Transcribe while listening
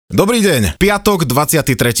Dobrý deň, piatok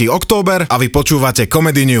 23. október a vy počúvate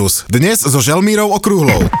Comedy News. Dnes so Želmírou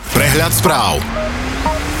Okrúhlou. Prehľad správ.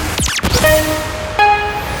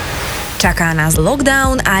 Čaká nás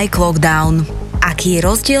lockdown aj clockdown. Aký je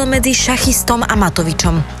rozdiel medzi šachistom a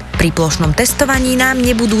Matovičom? Pri plošnom testovaní nám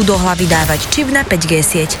nebudú do hlavy dávať čip na 5G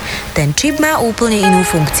sieť. Ten čip má úplne inú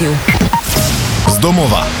funkciu. Z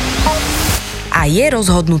domova. A je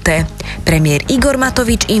rozhodnuté. Premiér Igor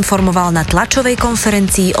Matovič informoval na tlačovej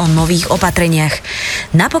konferencii o nových opatreniach.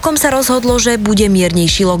 Napokon sa rozhodlo, že bude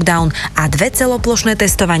miernejší lockdown a 2 celoplošné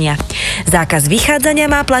testovania. Zákaz vychádzania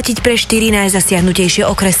má platiť pre 4 najzasiahnutejšie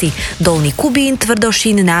okresy: Dolný Kubín,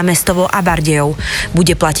 Tvrdošín, Námestovo a Bardejov.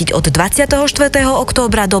 Bude platiť od 24.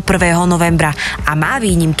 októbra do 1. novembra a má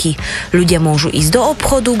výnimky. Ľudia môžu ísť do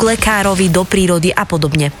obchodu, k lekárovi, do prírody a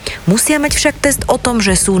podobne. Musia mať však test o tom,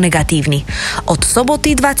 že sú negatívni. Od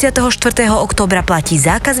soboty 24. októbra platí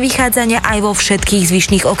zákaz vychádzania aj vo všetkých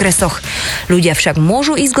zvyšných okresoch. Ľudia však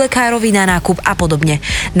môžu ísť k lekárovi na nákup a podobne.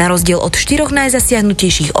 Na rozdiel od 4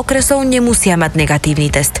 najzasiahnutejších okresov nemusia mať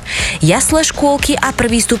negatívny test. Jasle, škôlky a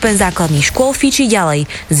 1. stupeň základných škôl fičí ďalej.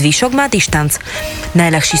 Zvyšok má dištanc.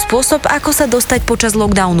 Najľahší spôsob, ako sa dostať počas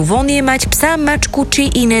lockdownu von, je mať psa, mačku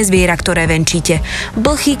či iné zviera, ktoré venčíte.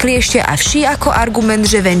 Blchy, kliešte a vši ako argument,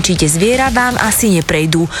 že venčíte zviera, vám asi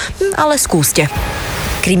neprejdú. Ale skúste.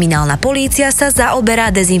 Kriminálna polícia sa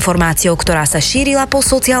zaoberá dezinformáciou, ktorá sa šírila po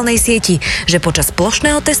sociálnej sieti, že počas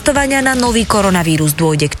plošného testovania na nový koronavírus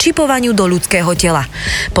dôjde k čipovaniu do ľudského tela.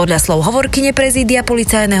 Podľa slov hovorkyne prezídia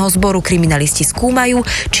policajného zboru kriminalisti skúmajú,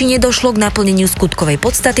 či nedošlo k naplneniu skutkovej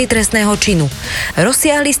podstaty trestného činu.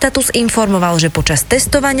 Rozsiahly status informoval, že počas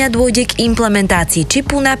testovania dôjde k implementácii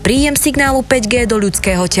čipu na príjem signálu 5G do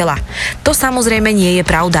ľudského tela. To samozrejme nie je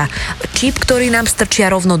pravda. Čip, ktorý nám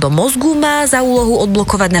strčia rovno do mozgu, má za úlohu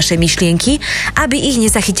odblokovať naše myšlienky, aby ich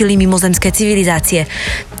nezachytili mimozemské civilizácie.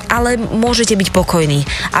 Ale môžete byť pokojní.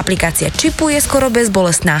 Aplikácia čipu je skoro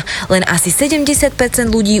bezbolestná. Len asi 70%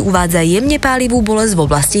 ľudí uvádza jemne pálivú bolesť v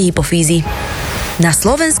oblasti hypofýzy. Na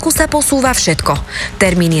Slovensku sa posúva všetko.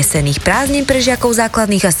 Termín jesenných prázdnin pre žiakov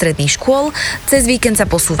základných a stredných škôl, cez víkend sa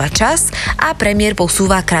posúva čas a premiér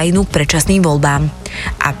posúva krajinu k predčasným voľbám.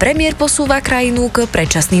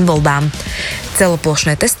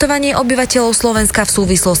 Celoplošné testovanie obyvateľov Slovenska v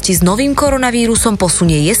súvislosti s novým koronavírusom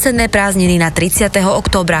posunie jesenné prázdniny na 30.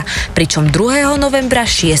 októbra, pričom 2. novembra,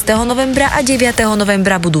 6. novembra a 9.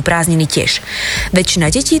 novembra budú prázdniny tiež.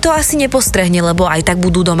 Väčšina detí to asi nepostrehne, lebo aj tak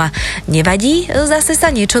budú doma. Nevadí, zase sa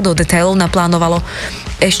niečo do detailov naplánovalo.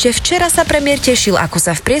 Ešte včera sa premiér tešil, ako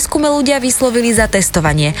sa v prieskume ľudia vyslovili za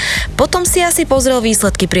testovanie. Potom si asi pozrel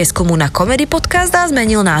výsledky prieskumu na Comedy Podcast a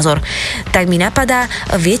zmenil názor. Tak mi napadá,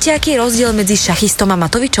 viete, aký je rozdiel medzi šachistom a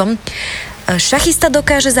Matovičom? Šachista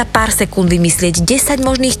dokáže za pár sekúnd vymyslieť 10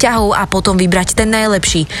 možných ťahov a potom vybrať ten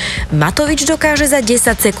najlepší. Matovič dokáže za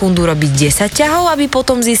 10 sekúnd urobiť 10 ťahov, aby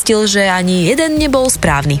potom zistil, že ani jeden nebol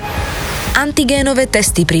správny. Antigénové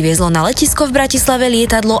testy priviezlo na letisko v Bratislave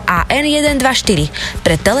lietadlo AN124.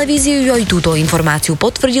 Pre televíziu Joj túto informáciu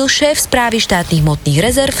potvrdil šéf správy štátnych hmotných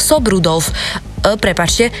rezerv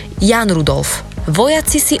Jan Rudolf.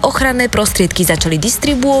 Vojaci si ochranné prostriedky začali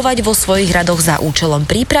distribuovať vo svojich radoch za účelom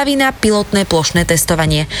prípravy na pilotné plošné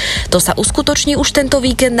testovanie. To sa uskutoční už tento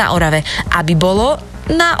víkend na Orave, aby bolo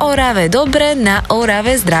na Orave dobre, na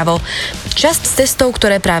Orave zdravo. Časť z testov,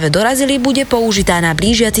 ktoré práve dorazili, bude použitá na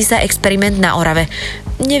blížiaci sa experiment na Orave.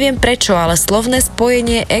 Neviem prečo, ale slovné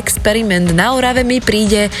spojenie experiment na Orave mi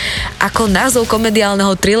príde ako názov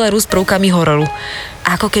komediálneho thrilleru s prvkami hororu.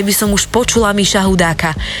 Ako keby som už počula Miša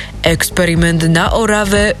Hudáka. Experiment na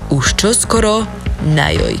Orave už čoskoro na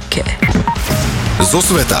Jojke. Zo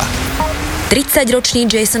sveta.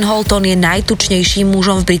 30-ročný Jason Holton je najtučnejším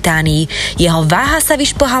mužom v Británii. Jeho váha sa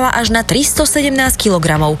vyšplhala až na 317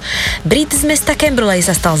 kg. Brit z mesta Camberley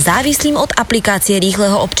sa stal závislým od aplikácie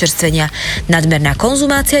rýchleho občerstvenia. Nadmerná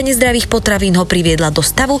konzumácia nezdravých potravín ho priviedla do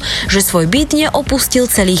stavu, že svoj byt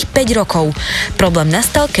neopustil celých 5 rokov. Problém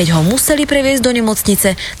nastal, keď ho museli previesť do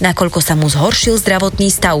nemocnice, nakoľko sa mu zhoršil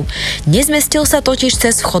zdravotný stav. Nezmestil sa totiž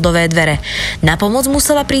cez vchodové dvere. Na pomoc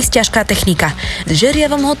musela prísť ťažká technika.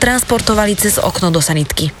 Žeriavom ho transportovali cez okno do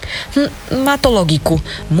sanitky. Má to logiku.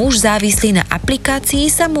 Muž závislý na aplikácii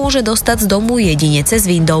sa môže dostať z domu jedine cez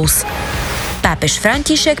Windows. Pápež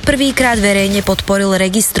František prvýkrát verejne podporil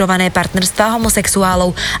registrované partnerstvá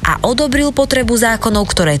homosexuálov a odobril potrebu zákonov,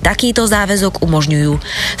 ktoré takýto záväzok umožňujú.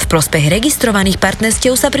 V prospech registrovaných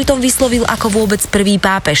partnerstiev sa pritom vyslovil ako vôbec prvý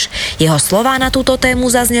pápež. Jeho slová na túto tému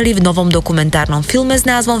zazneli v novom dokumentárnom filme s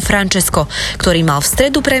názvom Francesco, ktorý mal v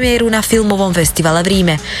stredu premiéru na filmovom festivale v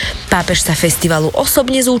Ríme. Pápež sa festivalu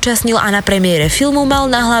osobne zúčastnil a na premiére filmu mal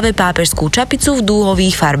na hlave pápežskú čapicu v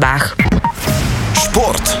dúhových farbách.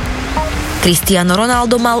 Šport. Cristiano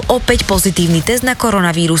Ronaldo mal opäť pozitívny test na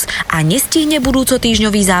koronavírus a nestihne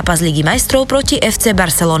budúcotýždňový zápas Ligy majstrov proti FC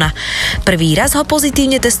Barcelona. Prvý raz ho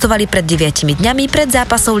pozitívne testovali pred 9 dňami pred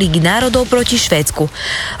zápasom Ligy národov proti Švédsku.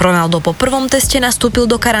 Ronaldo po prvom teste nastúpil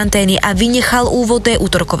do karantény a vynechal úvodné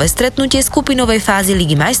útorkové stretnutie skupinovej fázy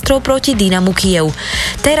Ligy majstrov proti Dynamu Kyjev.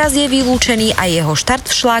 Teraz je vylúčený aj jeho štart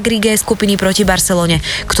v šlágrige skupiny proti Barcelone,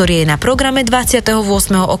 ktorý je na programe 28.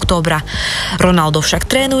 októbra. Ronaldo však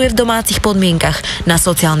trénuje v domácich podmienkach. Na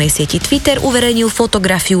sociálnej sieti Twitter uverejnil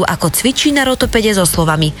fotografiu, ako cvičí na rotopede so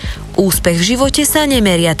slovami: Úspech v živote sa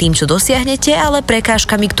nemeria tým, čo dosiahnete, ale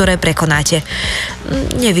prekážkami, ktoré prekonáte.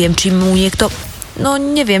 Neviem, či mu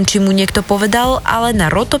niekto povedal, ale na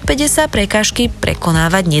rotopede sa prekážky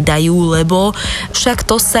prekonávať nedajú, lebo však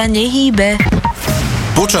to sa nehýbe.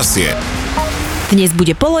 Počasie. Dnes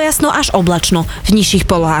bude polojasno až oblačno. V nižších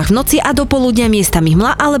polohách v noci a do poludnia miestami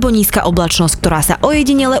hmla alebo nízka oblačnosť, ktorá sa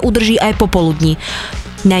ojedinele udrží aj popoludní.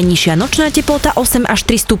 Najnižšia nočná teplota 8 až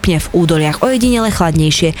 3 stupne, v údoliach ojedinele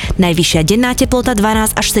chladnejšie. Najvyššia denná teplota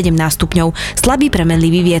 12 až 17 stupňov. Slabý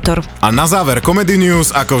premenlivý vietor. A na záver Comedy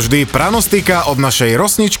News, ako vždy, pranostika od našej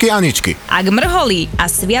rosničky Aničky. Ak mrholí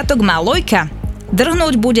a sviatok má lojka,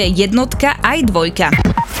 drhnúť bude jednotka aj dvojka.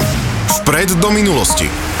 Vpred do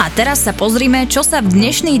minulosti. A teraz sa pozrime, čo sa v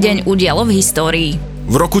dnešný deň udialo v histórii.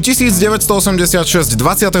 V roku 1986,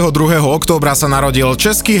 22. októbra sa narodil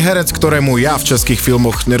český herec, ktorému ja v českých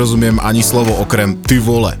filmoch nerozumiem ani slovo okrem ty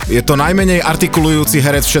vole. Je to najmenej artikulujúci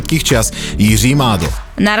herec všetkých čias, Jiří Mádo.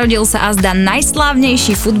 Narodil sa azda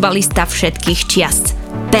najslávnejší futbalista všetkých čias,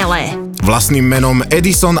 Pelé. Vlastným menom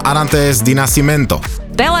Edison Arantes di Nascimento.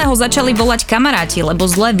 Pelého začali volať kamaráti, lebo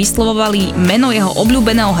zle vyslovovali meno jeho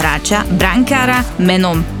obľúbeného hráča, brankára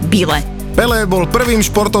menom Bile. Pelé bol prvým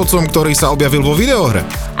športovcom, ktorý sa objavil vo videohre.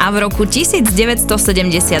 A v roku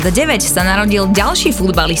 1979 sa narodil ďalší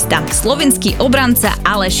futbalista, slovenský obranca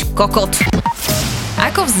Aleš Kokot.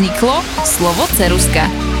 Ako vzniklo slovo ceruska?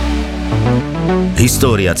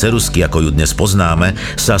 História ceruzky, ako ju dnes poznáme,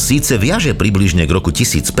 sa síce viaže približne k roku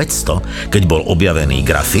 1500, keď bol objavený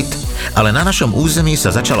grafit, ale na našom území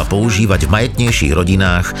sa začala používať v majetnejších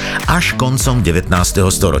rodinách až koncom 19.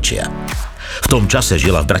 storočia. V tom čase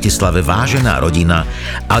žila v Bratislave vážená rodina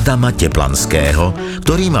Adama Teplanského,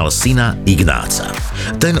 ktorý mal syna Ignáca.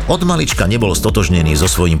 Ten od malička nebol stotožnený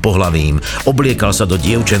so svojím pohlavím, obliekal sa do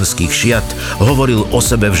dievčenských šiat, hovoril o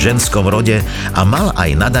sebe v ženskom rode a mal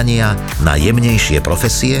aj nadania na jemnejšie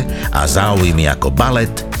profesie a záujmy ako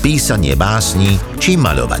balet, písanie básní či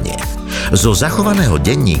maľovanie. Zo zachovaného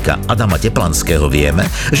denníka Adama Teplanského vieme,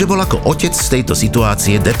 že bol ako otec z tejto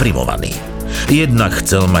situácie deprimovaný. Jednak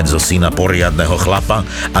chcel mať zo syna poriadneho chlapa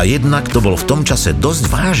a jednak to bol v tom čase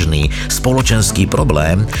dosť vážny spoločenský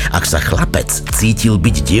problém, ak sa chlapec cítil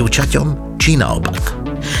byť dievčaťom, či naopak.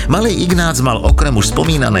 Malý Ignác mal okrem už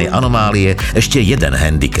spomínanej anomálie ešte jeden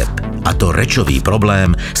handicap, a to rečový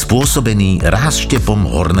problém spôsobený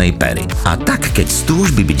rázštepom hornej pery. A tak, keď z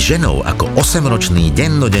túžby byť ženou ako 8-ročný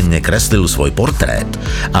dennodenne kreslil svoj portrét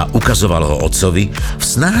a ukazoval ho otcovi, v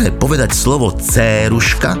snahe povedať slovo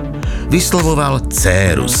céruška, vyslovoval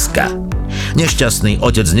céruska. Nešťastný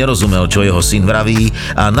otec nerozumel, čo jeho syn vraví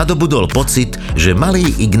a nadobudol pocit, že malý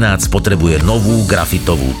Ignác potrebuje novú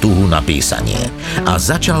grafitovú tuhu na písanie a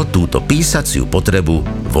začal túto písaciu potrebu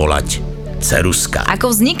volať ceruska.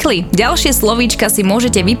 Ako vznikli? Ďalšie slovíčka si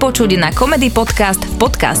môžete vypočuť na Comedy Podcast v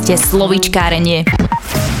podcaste Slovíčkárenie.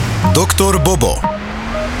 Doktor Bobo.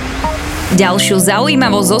 Ďalšiu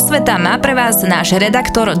zaujímavosť zo sveta má pre vás náš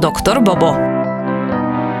redaktor Doktor Bobo.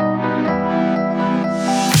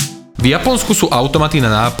 V Japonsku sú automaty na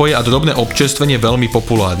nápoje a drobné občerstvenie veľmi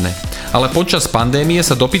populárne. Ale počas pandémie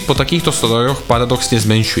sa dopyt po takýchto strojoch paradoxne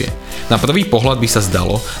zmenšuje. Na prvý pohľad by sa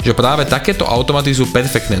zdalo, že práve takéto automaty sú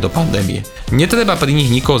perfektné do pandémie. Netreba pri nich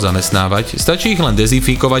nikoho zamestnávať, stačí ich len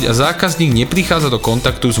dezinfikovať a zákazník neprichádza do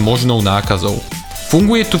kontaktu s možnou nákazou.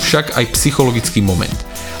 Funguje tu však aj psychologický moment.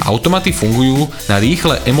 Automaty fungujú na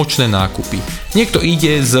rýchle emočné nákupy. Niekto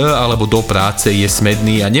ide z alebo do práce, je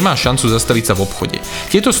smedný a nemá šancu zastaviť sa v obchode.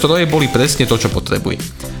 Tieto stroje boli presne to, čo potrebuje.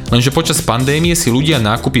 Lenže počas pandémie si ľudia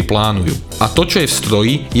nákupy plánujú. A to, čo je v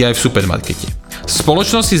stroji, je aj v supermarkete.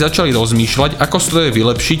 Spoločnosti začali rozmýšľať, ako stroje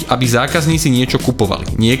vylepšiť, aby zákazníci niečo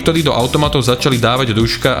kupovali. Niektorí do automatov začali dávať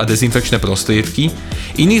rúška a dezinfekčné prostriedky,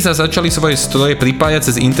 iní sa začali svoje stroje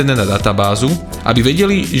pripájať cez internet a databázu, aby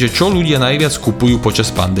vedeli, že čo ľudia najviac kupujú počas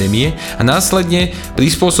pandémie a následne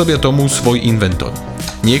prispôsobia tomu svoj inventor.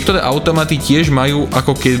 Niektoré automaty tiež majú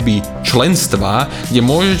ako keby členstvá, kde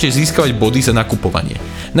môžete získavať body za nakupovanie.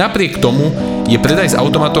 Napriek tomu je predaj z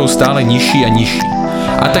automatov stále nižší a nižší.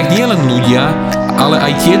 A tak nie len ľudia, ale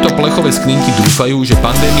aj tieto plechové skrinky dúfajú, že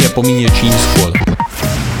pandémia pominie čím skôr.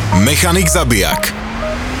 Mechanik zabijak.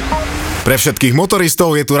 Pre všetkých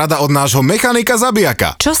motoristov je tu rada od nášho mechanika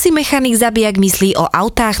zabijaka. Čo si mechanik zabijak myslí o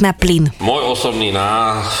autách na plyn? Môj osobný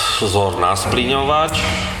názor na splyňovač?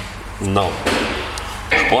 No,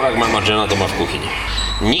 šporák má mať žena doma v kuchyni.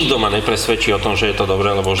 Nikto ma nepresvedčí o tom, že je to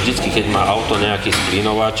dobré, lebo vždycky, keď má auto nejaký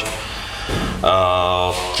splyňovač,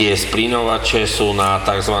 tie splyňovače sú na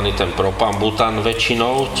tzv. Ten propan-butan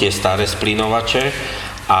väčšinou, tie staré splyňovače,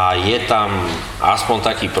 a je tam aspoň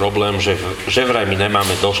taký problém, že vraj my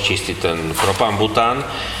nemáme dosť čistý ten propan-bután.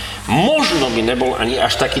 Možno by nebol ani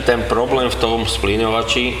až taký ten problém v tom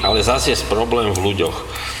splyňovači, ale zase je problém v ľuďoch.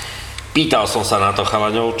 Pýtal som sa na to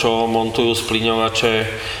chalaňov, čo montujú splyňovače.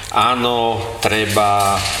 Áno,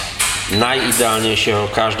 treba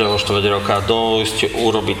najideálnejšieho každého štvrť roka dojsť,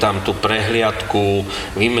 urobiť tam tú prehliadku,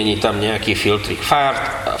 vymeniť tam nejaký filtrik.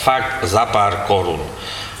 Fakt za pár korún.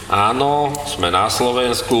 Áno, sme na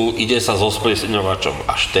Slovensku, ide sa so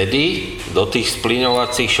splyňovačom až tedy do tých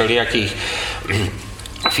splyňovacích všelijakých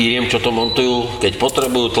firiem, čo to montujú, keď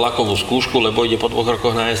potrebujú tlakovú skúšku, lebo ide po 2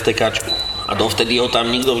 rokoch na STKčku. A dovtedy ho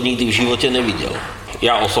tam nikto nikdy v živote nevidel.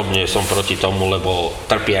 Ja osobne som proti tomu, lebo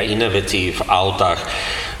trpia iné veci v autách.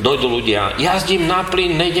 Dojdú ľudia, jazdím na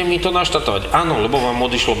plyn, nejde mi to naštartovať. Áno, lebo vám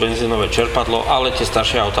odišlo benzínové čerpadlo, ale tie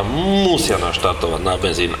staršie auta musia naštartovať na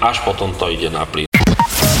benzín, až potom to ide na plyn.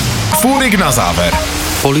 Fúrik na záver.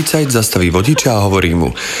 Policajt zastaví vodiča a hovorí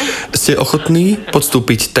mu: ste ochotní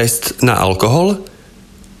podstúpiť test na alkohol?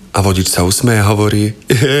 A vodič sa usmeje a hovorí: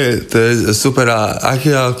 to je super, a aký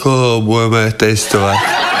alkohol budeme testovať?